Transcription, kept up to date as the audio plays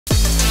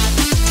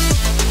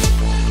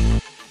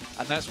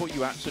that's what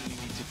you absolutely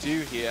need to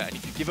do here. And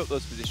if you give up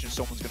those positions,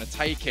 someone's going to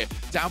take it.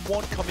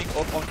 Damwon coming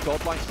up on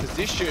Godlike's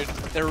position.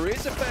 There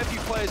is a fair few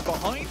players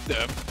behind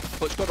them.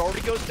 Clutchgod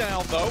already goes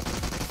down, though.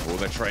 Oh,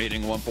 they're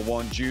trading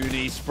 1-for-1.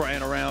 Junie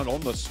spraying around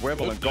on the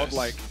swivel, and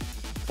Godlike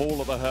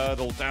fall of the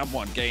hurdle.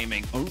 Damwon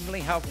Gaming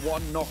only have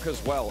one knock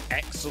as well.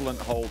 Excellent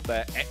hold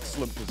there,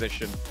 excellent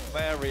position.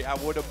 Mary, I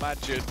would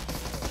imagine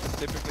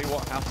typically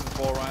what happens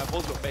for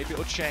rivals, but maybe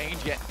it'll change.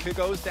 Yetka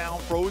goes down,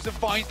 Frozen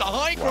finds the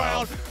high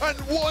ground, and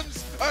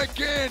once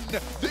again,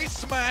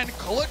 this man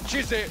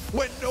clutches it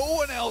when no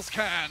one else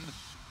can.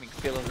 We can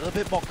feel a little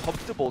bit more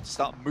comfortable to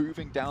start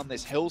moving down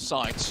this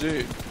hillside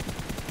soon.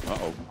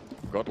 Uh-oh,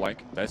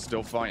 Godlike, they're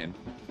still fighting.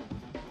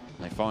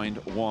 They find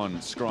one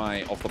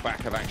Scry off the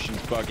back of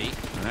Action's buggy.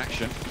 And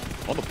Action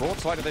on the broad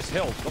side of this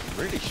hill. Not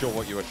really sure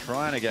what you were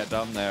trying to get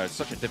done there. It's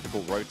such a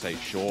difficult rotate,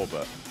 sure,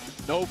 but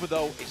Nova,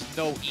 though, is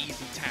no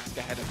easy task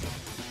ahead of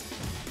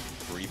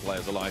him. 3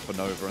 players alive for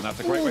Nova, and that's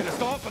a great way to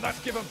start, but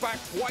that's given back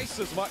twice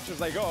as much as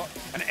they got.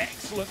 An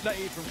excellent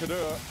nade from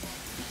Kadur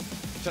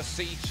to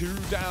see 2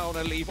 down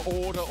and leave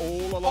Order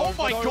all alone. Oh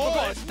my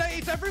God! It's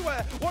nades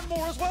everywhere! One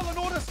more as well, and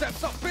Order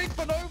steps up big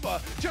for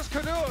Nova. Just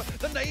Kadur,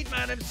 the nade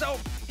man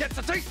himself, gets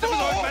a taste of his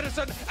own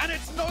medicine, and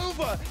it's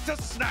Nova to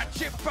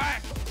snatch it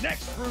back.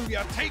 Next through, you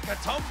take a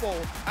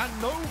tumble,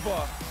 and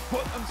Nova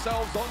put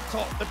themselves on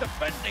top, the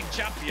defending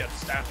champion,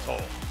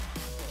 Stantor.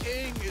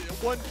 King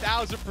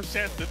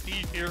 1000% the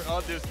thief here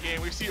on this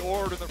game. We see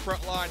Order in the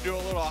front line do a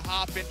little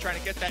hop in, trying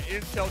to get that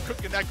intel,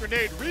 cooking that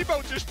grenade.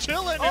 Rebo just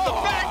chilling in the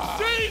back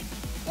seat.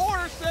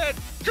 Order said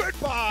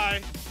goodbye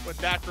with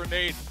that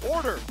grenade.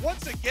 Order,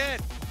 once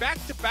again,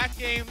 back-to-back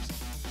games,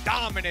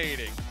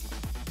 dominating.